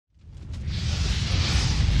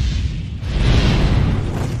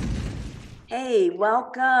Hey,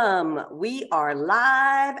 welcome. We are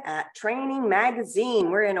live at Training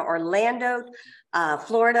Magazine. We're in Orlando,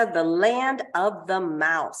 Florida, the land of the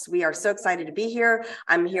mouse. We are so excited to be here.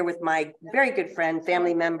 I'm here with my very good friend,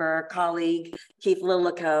 family member, colleague, Keith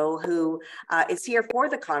Lillico, who is here for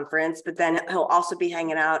the conference, but then he'll also be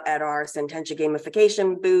hanging out at our Sententia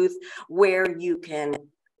gamification booth where you can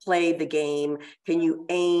play the game. Can you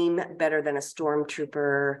aim better than a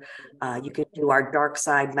stormtrooper? You can do our dark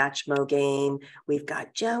side matchmo game. We've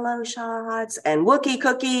got Jello shots and Wookie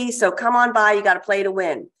cookies. So come on by, you got to play to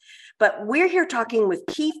win. But we're here talking with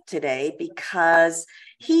Keith today because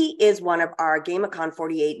he is one of our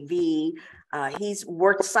GamiCon48V. He's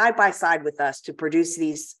worked side by side with us to produce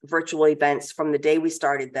these virtual events from the day we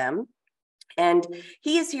started them. And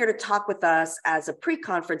he is here to talk with us as a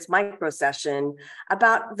pre-conference micro session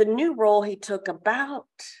about the new role he took about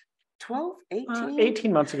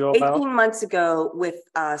 18 months ago. 18 months ago with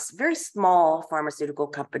a very small pharmaceutical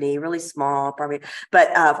company, really small, probably, but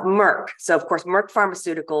Merck. So, of course, Merck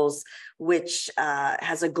Pharmaceuticals, which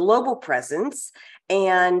has a global presence.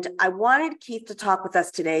 And I wanted Keith to talk with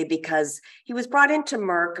us today because he was brought into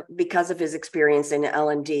Merck because of his experience in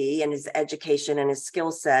L&D and his education and his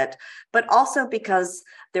skill set, but also because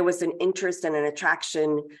there was an interest and an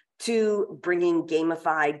attraction to bringing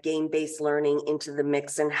gamified, game-based learning into the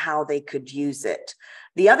mix and how they could use it.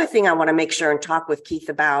 The other thing I want to make sure and talk with Keith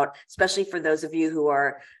about, especially for those of you who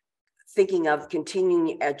are thinking of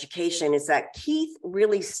continuing education, is that Keith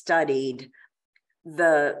really studied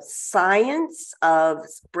the science of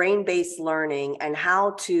brain-based learning and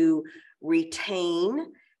how to retain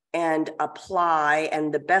and apply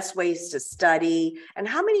and the best ways to study. And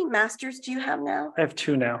how many masters do you have now? I have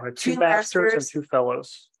two now. I have two masters and two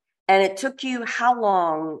fellows. And it took you how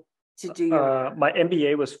long to do your... My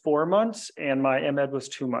MBA was 4 months and my MEd was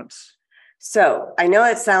 2 months. So I know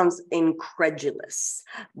it sounds incredulous,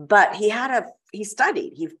 but he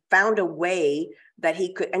studied, he found a way that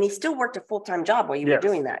he could, and he still worked a full-time job while you were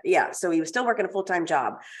doing that. Yeah. So he was still working a full-time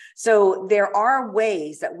job. So there are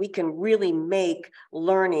ways that we can really make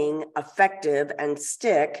learning effective and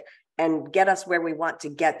stick and get us where we want to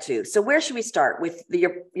get to. So where should we start, with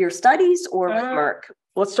your studies or with Merck?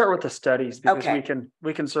 Let's start with the studies because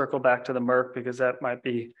we can circle back to the Merck because that might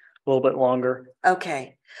be a little bit longer.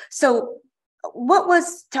 Okay. So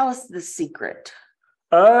tell us the secret.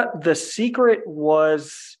 The secret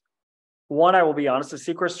was, one, I will be honest, the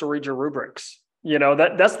secret is to read your rubrics.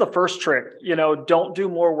 That's the first trick. Don't do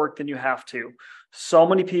more work than you have to. So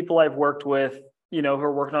many people I've worked with, who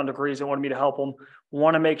are working on degrees and wanted me to help them,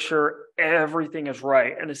 want to make sure everything is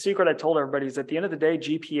right. And the secret I told everybody is at the end of the day,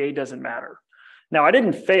 GPA doesn't matter. Now, I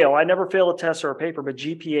didn't fail. I never failed a test or a paper, but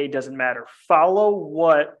GPA doesn't matter. Follow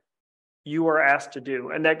what you are asked to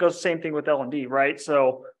do. And that goes the same thing with L&D, right?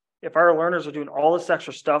 So if our learners are doing all this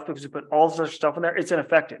extra stuff because we put all this extra stuff in there, it's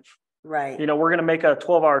ineffective. Right. We're going to make a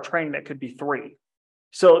 12-hour training that could be 3.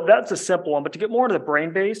 So that's a simple one. But to get more into the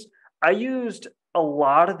brain base, I used a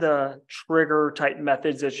lot of the trigger type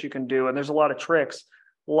methods that you can do. And there's a lot of tricks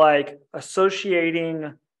like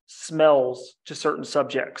associating smells to certain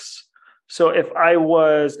subjects. So if it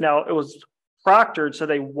was proctored, so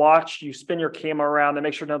they watch you spin your camera around, they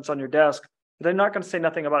make sure nothing's on your desk, but they're not going to say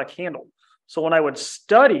nothing about a candle. So when I would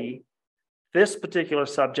study this particular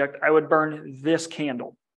subject, I would burn this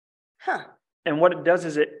candle. Huh. And what it does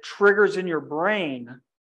is it triggers in your brain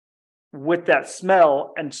with that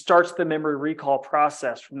smell and starts the memory recall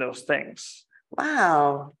process from those things.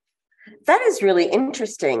 Wow. That is really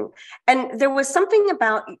interesting. And there was something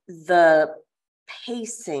about the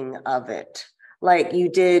pacing of it. Like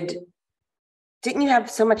didn't you have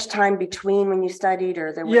so much time between when you studied,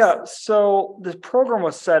 or there was... Yeah, so the program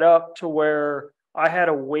was set up to where I had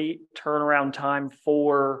to wait turnaround time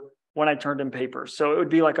for when I turned in papers. So it would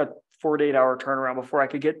be like a 4 to 8 hour turnaround before I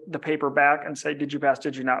could get the paper back and say, did you pass,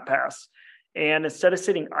 did you not pass? And instead of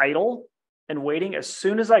sitting idle and waiting, as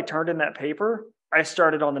soon as I turned in that paper, I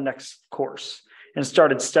started on the next course and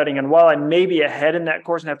started studying. And while I may be ahead in that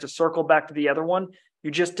course and have to circle back to the other one, you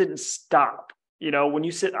just didn't stop. When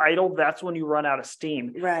you sit idle, that's when you run out of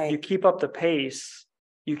steam. Right. You keep up the pace,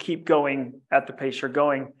 you keep going at the pace you're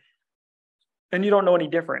going, and you don't know any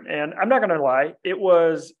different. And I'm not going to lie,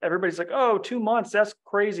 everybody's like, oh, 2 months, that's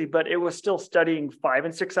crazy. But it was still studying 5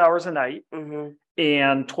 and 6 hours a night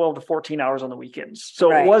and 12 to 14 hours on the weekends.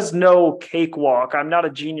 So It was no cakewalk. I'm not a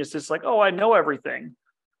genius. It's like, oh, I know everything.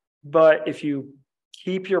 But if you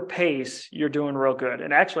keep your pace, you're doing real good.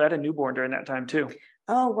 And actually, I had a newborn during that time too.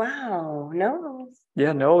 Oh, wow. No.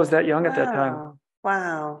 Yeah, Noah was that young at that time.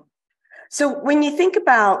 Wow. So when you think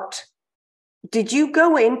about Did you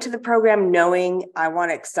go into the program knowing I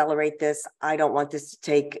want to accelerate this? I don't want this to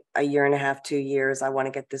take a year and a half, 2 years. I want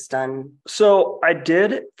to get this done. So I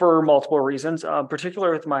did for multiple reasons,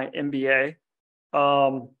 particularly with my MBA.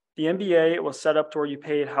 The MBA was set up to where you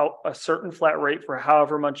paid a certain flat rate for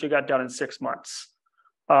however much you got done in 6 months.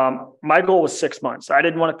 My goal was 6 months. I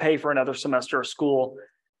didn't want to pay for another semester of school.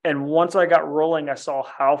 And once I got rolling, I saw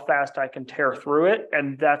how fast I can tear through it.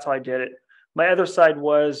 And that's how I did it. My other side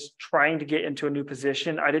was trying to get into a new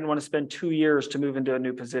position. I didn't want to spend 2 years to move into a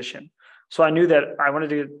new position. So I knew that I wanted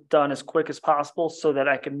to get it done as quick as possible so that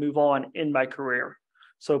I could move on in my career.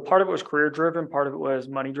 So part of it was career driven, part of it was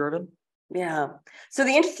money driven. Yeah. So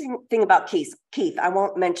the interesting thing about Keith, I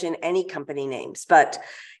won't mention any company names, but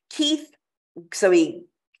Keith, so he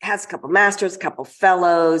has a couple masters, a couple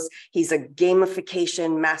fellows. He's a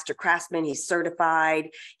gamification master craftsman. He's certified.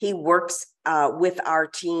 He works with our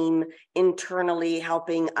team internally,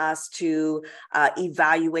 helping us to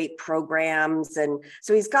evaluate programs. And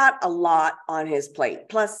so he's got a lot on his plate.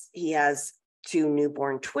 Plus, he has 2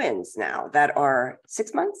 newborn twins now that are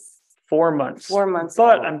 6 months. 4 months. 4 months.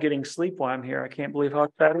 But old. I'm getting sleep while I'm here. I can't believe how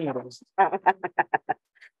exciting it is.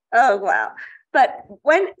 Oh, wow. But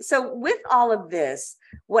so with all of this,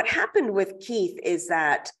 what happened with Keith is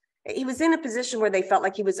that he was in a position where they felt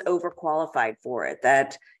like he was overqualified for it,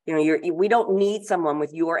 that, we don't need someone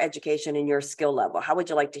with your education and your skill level. How would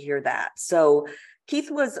you like to hear that? So Keith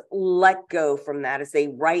was let go from that as they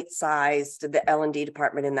right-sized the L&D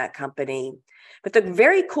department in that company. But the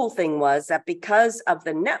very cool thing was that because of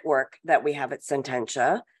the network that we have at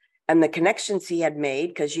Sententia and the connections he had made,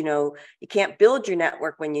 because, you can't build your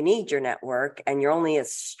network when you need your network, and you're only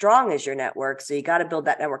as strong as your network. So you got to build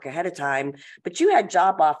that network ahead of time. But you had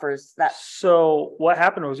job offers that. So what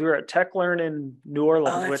happened was we were at TechLearn in New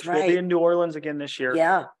Orleans, which will be in New Orleans again this year.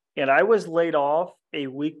 Yeah. And I was laid off a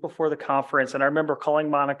week before the conference. And I remember calling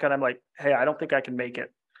Monica and I'm like, hey, I don't think I can make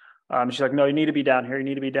it. She's like, no, you need to be down here. You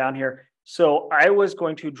need to be down here. So I was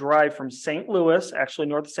going to drive from St. Louis, actually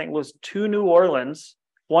north of St. Louis, to New Orleans,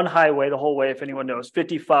 one highway the whole way, if anyone knows,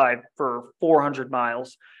 55 for 400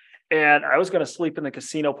 miles. And I was going to sleep in the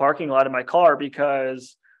casino parking lot in my car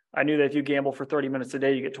because I knew that if you gamble for 30 minutes a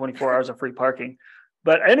day, you get 24 hours of free parking.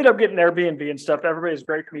 But I ended up getting Airbnb and stuff. Everybody's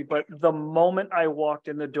great to me. But the moment I walked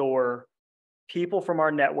in the door, people from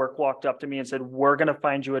our network walked up to me and said, we're going to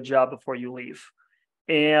find you a job before you leave.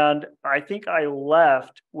 And I think I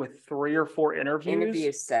left with 3 or 4 interviews.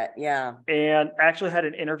 Interview set, yeah. And actually had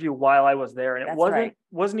an interview while I was there. And it That's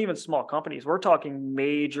wasn't even small companies. We're talking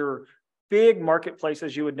major, big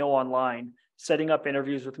marketplaces you would know online, setting up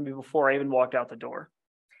interviews with me before I even walked out the door.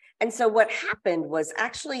 And so what happened was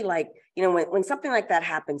actually when something like that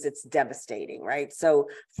happens, it's devastating, right? So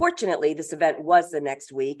fortunately, this event was the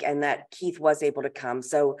next week and that Keith was able to come.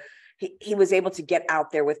 So he was able to get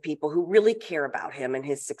out there with people who really care about him and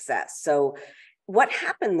his success. So what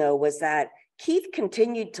happened, though, was that Keith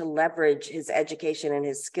continued to leverage his education and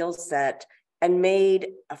his skill set and made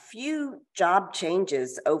a few job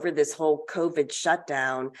changes over this whole COVID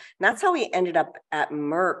shutdown. And that's how he ended up at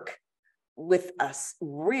Merck with a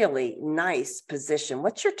really nice position.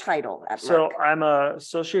 What's your title at Merck? So I'm a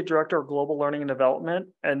associate director of global learning and development.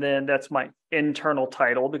 And then that's my internal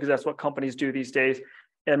title because that's what companies do these days.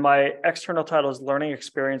 And my external title is learning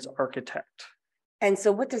experience architect. And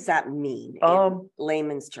so what does that mean in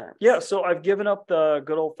layman's terms? Yeah, so I've given up the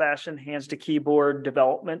good old fashioned hands to keyboard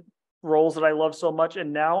development roles that I love so much.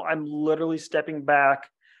 And now I'm literally stepping back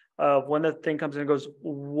when the thing comes in and goes,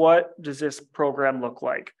 what does this program look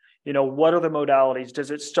like? What are the modalities?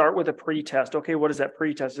 Does it start with a pre-test? Okay, what is that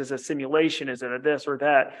pre-test? Is it a simulation? Is it a this or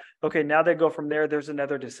that? Okay, now they go from there. There's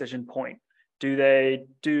another decision point. Do they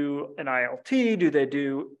do an ILT? Do they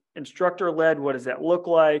do instructor-led? What does that look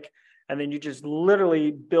like? And then you just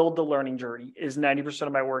literally build the learning journey. Is 90%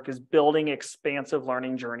 of my work is building expansive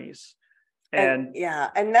learning journeys. And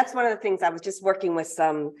that's one of the things I was just working with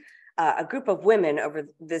a group of women over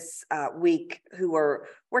this week who are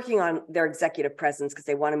working on their executive presence because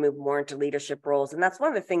they want to move more into leadership roles. And that's one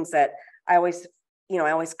of the things that I always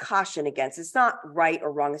caution against. It's not right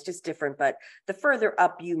or wrong. It's just different. But the further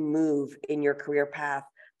up you move in your career path,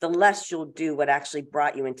 the less you'll do what actually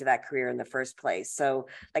brought you into that career in the first place. So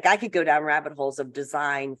I could go down rabbit holes of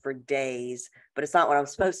design for days, but it's not what I'm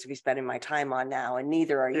supposed to be spending my time on now. And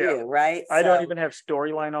neither are you, right? I don't even have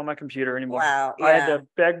Storyline on my computer anymore. Wow. Yeah. I had to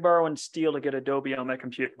beg, borrow, and steal to get Adobe on my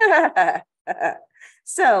computer.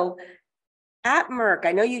 So at Merck,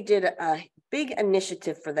 I know you did a big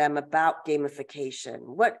initiative for them about gamification.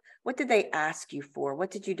 What did they ask you for? What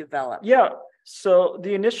did you develop? Yeah. So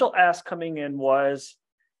the initial ask coming in was,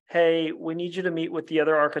 hey, we need you to meet with the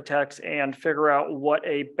other architects and figure out what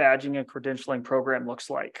a badging and credentialing program looks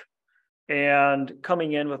like. And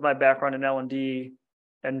coming in with my background in L&D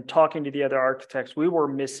and talking to the other architects, we were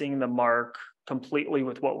missing the mark completely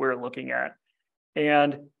with what we were looking at.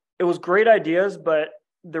 And it was great ideas, but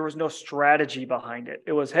there was no strategy behind it.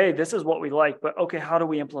 It was, hey, this is what we like, but okay, how do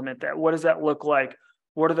we implement that? What does that look like?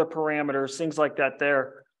 What are the parameters? Things like that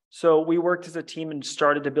there. So we worked as a team and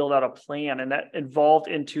started to build out a plan, and that evolved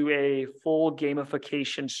into a full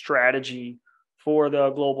gamification strategy for the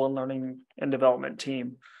global learning and development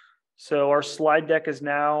team. So our slide deck is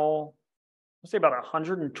now, let's say, about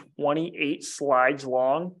 128 slides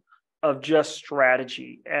long of just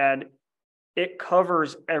strategy. And it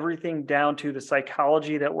covers everything down to the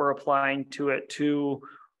psychology that we're applying to it, to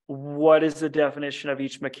what is the definition of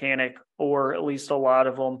each mechanic, or at least a lot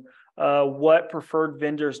of them. What preferred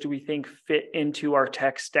vendors do we think fit into our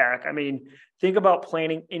tech stack? I mean, think about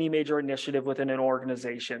planning any major initiative within an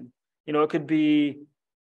organization. You know, it could be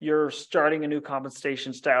you're starting a new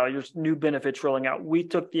compensation style, your new benefits rolling out. We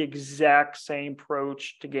took the exact same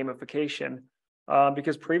approach to gamification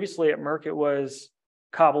because previously at Merck, it was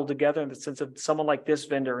cobbled together in the sense of someone like this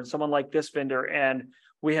vendor and someone like this vendor. And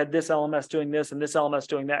we had this LMS doing this and this LMS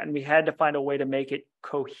doing that. And we had to find a way to make it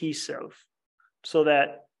cohesive so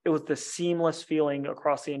that it was the seamless feeling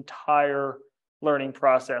across the entire learning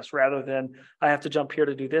process, rather than I have to jump here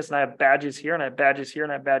to do this and I have badges here and I have badges here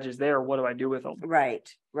and I have badges there. What do I do with them? Right.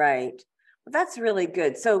 Well, that's really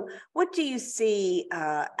good. So what do you see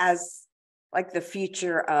as like the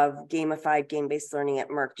future of gamified game-based learning at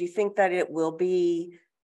Merck? Do you think that it will be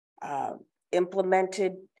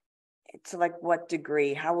implemented to like what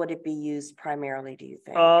degree? How would it be used primarily, do you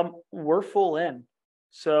think? We're full in.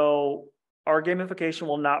 So our gamification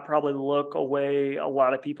will not probably look a way a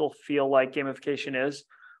lot of people feel like gamification is.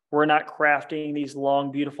 We're not crafting these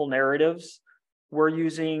long, beautiful narratives. We're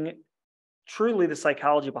using truly the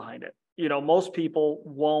psychology behind it. You know, most people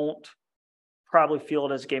won't probably feel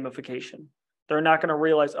it as gamification. They're not going to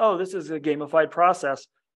realize, oh, this is a gamified process,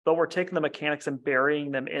 but we're taking the mechanics and burying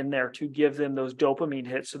them in there to give them those dopamine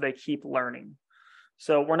hits so they keep learning.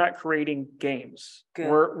 So we're not creating games. Good.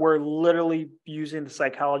 We're literally using the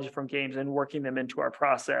psychology from games and working them into our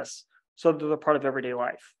process so that they're part of everyday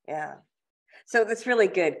life. Yeah. So that's really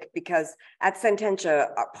good, because at Sententia,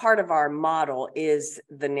 part of our model is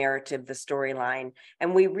the narrative, the storyline.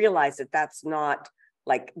 And we realize that that's not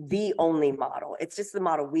like the only model. It's just the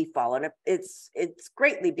model we follow. And it's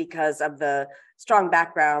greatly because of the strong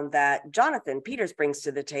background that Jonathan Peters brings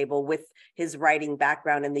to the table with his writing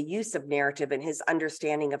background and the use of narrative and his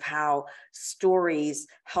understanding of how stories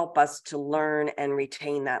help us to learn and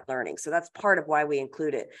retain that learning. So that's part of why we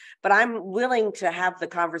include it. But I'm willing to have the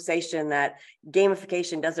conversation that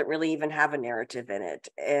gamification doesn't really even have a narrative in it.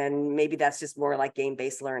 And maybe that's just more like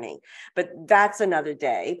game-based learning, but that's another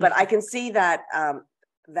day. But I can see that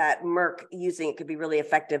that Merck using it could be really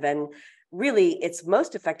effective. And really, it's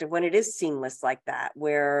most effective when it is seamless like that,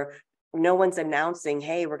 where no one's announcing,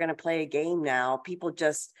 hey, we're going to play a game now. People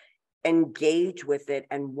just engage with it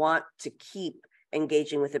and want to keep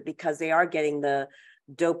engaging with it because they are getting the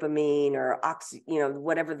dopamine or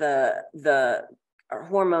whatever the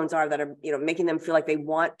hormones are that are, making them feel like they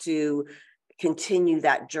want to continue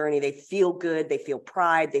that journey. They feel good, they feel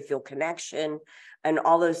pride, they feel connection, and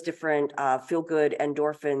all those different feel-good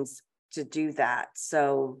endorphins to do that.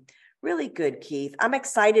 So really good, Keith. I'm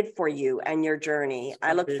excited for you and your journey.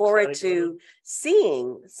 I look forward to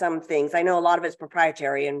seeing some things. I know a lot of it's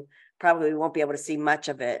proprietary and probably won't be able to see much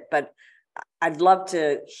of it, but I'd love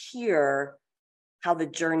to hear how the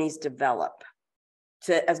journeys develop,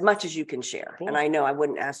 to as much as you can share. Cool. And I know I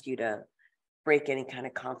wouldn't ask you to break any kind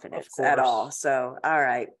of confidence at all. So, all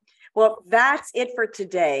right. Well, that's it for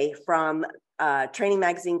today from Training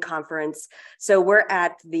Magazine Conference. So we're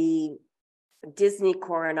at the Disney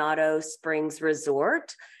Coronado Springs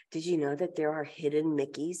Resort. Did you know that there are hidden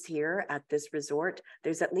Mickeys here at this resort?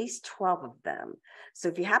 There's at least 12 of them. So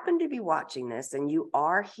if you happen to be watching this and you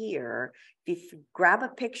are here, if you grab a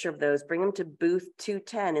picture of those, bring them to booth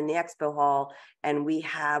 210 in the expo hall, and we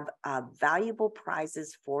have valuable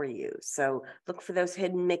prizes for you. So look for those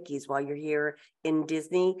hidden Mickeys while you're here in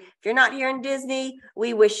Disney. If you're not here in Disney,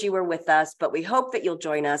 we wish you were with us, but we hope that you'll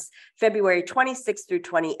join us February 26th through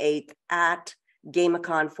 28th at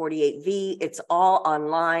GamiCon48V. It's all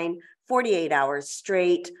online, 48 hours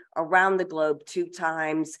straight. around the globe 2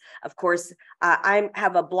 times. Of course, I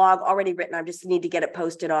have a blog already written. I just need to get it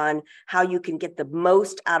posted on how you can get the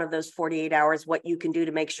most out of those 48 hours, what you can do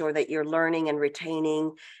to make sure that you're learning and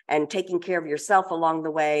retaining and taking care of yourself along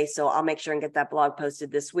the way. So I'll make sure and get that blog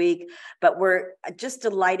posted this week. But we're just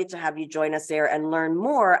delighted to have you join us there and learn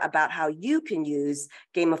more about how you can use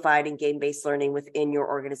gamified and game-based learning within your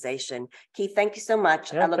organization. Keith, thank you so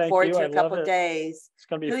much. Yeah, I look forward to I a couple love of days. It's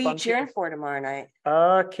going to be Who are fun. you cheering for tomorrow night?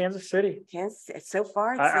 Kansas City. Kansas. So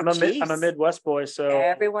far, it's I'm the Chiefs. I'm a Midwest boy, so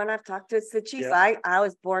everyone I've talked to, it's the Chiefs. Yeah. I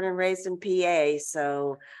was born and raised in PA,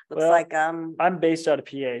 so looks Well, like I'm based out of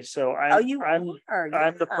PA, so I'm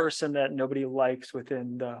the person that nobody likes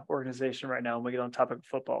within the organization right now when we get on topic of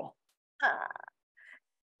football.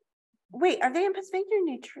 Wait, are they in Pennsylvania or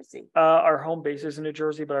New Jersey? Our home base is in New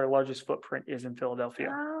Jersey, but our largest footprint is in Philadelphia.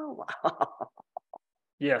 Oh, wow.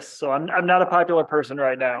 Yes, so I'm not a popular person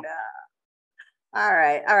right now. All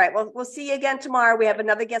right. Well, we'll see you again tomorrow. We have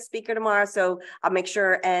another guest speaker tomorrow, so I'll make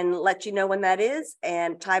sure and let you know when that is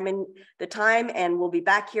and the time, and we'll be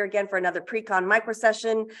back here again for another pre-con micro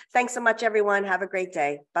session. Thanks so much, everyone. Have a great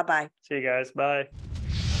day. Bye-bye. See you guys. Bye.